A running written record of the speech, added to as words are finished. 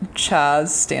Chaz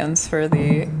stands for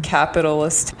the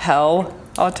Capitalist Hell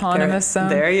Autonomous Zone.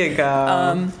 There you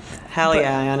go. Hell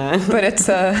yeah, Anna. But it's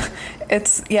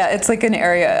like an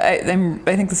area.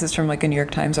 I think this is from like a New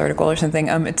York Times article or something.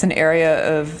 It's an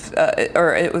area of,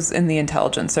 or it was in the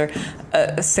Intelligencer,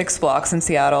 6 blocks in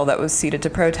Seattle that was ceded to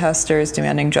protesters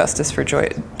demanding justice for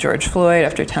George Floyd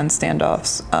after 10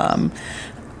 standoffs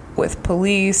with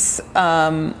police.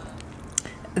 Then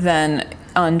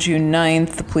on June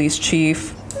 9th, the police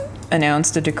chief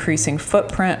announced a decreasing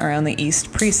footprint around the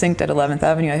East Precinct at 11th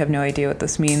Avenue. I have no idea what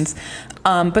this means.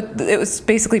 But it was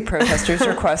basically protesters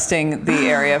requesting the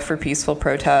area for peaceful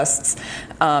protests.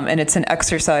 And it's an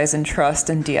exercise in trust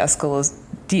and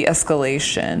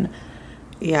de-escalation.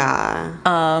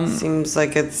 Yeah. Seems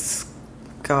like it's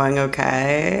going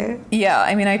okay. Yeah,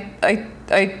 I mean, I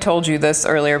told you this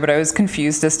earlier, but I was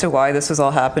confused as to why this was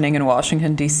all happening in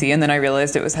Washington, D.C., and then I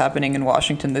realized it was happening in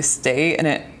Washington, the state, and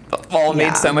it all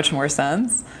made so much more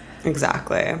sense.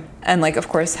 Exactly. And, like, of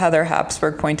course, Heather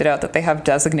Habsburg pointed out that they have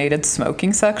designated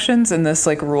smoking sections in this,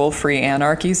 like, rule-free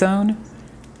anarchy zone.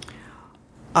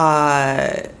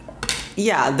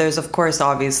 Yeah, there's, of course,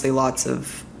 obviously lots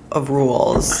of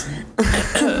rules.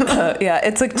 Yeah,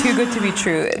 it's, like, too good to be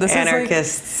true.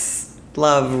 Anarchists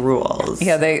love rules.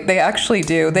 Yeah, they actually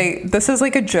do. This is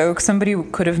like a joke somebody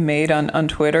could have made on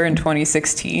Twitter in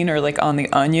 2016 or like on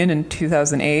The Onion in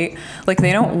 2008. Like,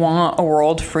 they don't want a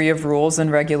world free of rules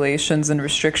and regulations and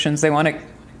restrictions. They want a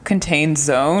contained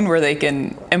zone where they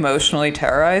can emotionally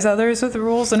terrorize others with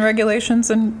rules and regulations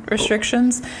and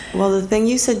restrictions. Well, the thing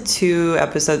you said 2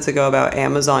 episodes ago about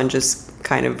Amazon just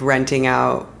kind of renting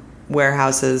out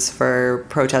warehouses for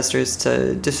protesters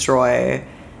to destroy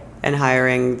and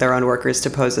hiring their own workers to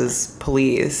pose as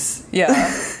police. Yeah.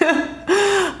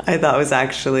 I thought was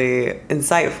actually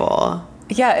insightful.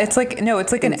 Yeah, it's like an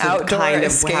outdoor kind of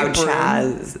escape how room.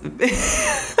 Chaz.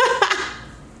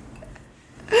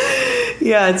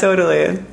 Yeah, totally.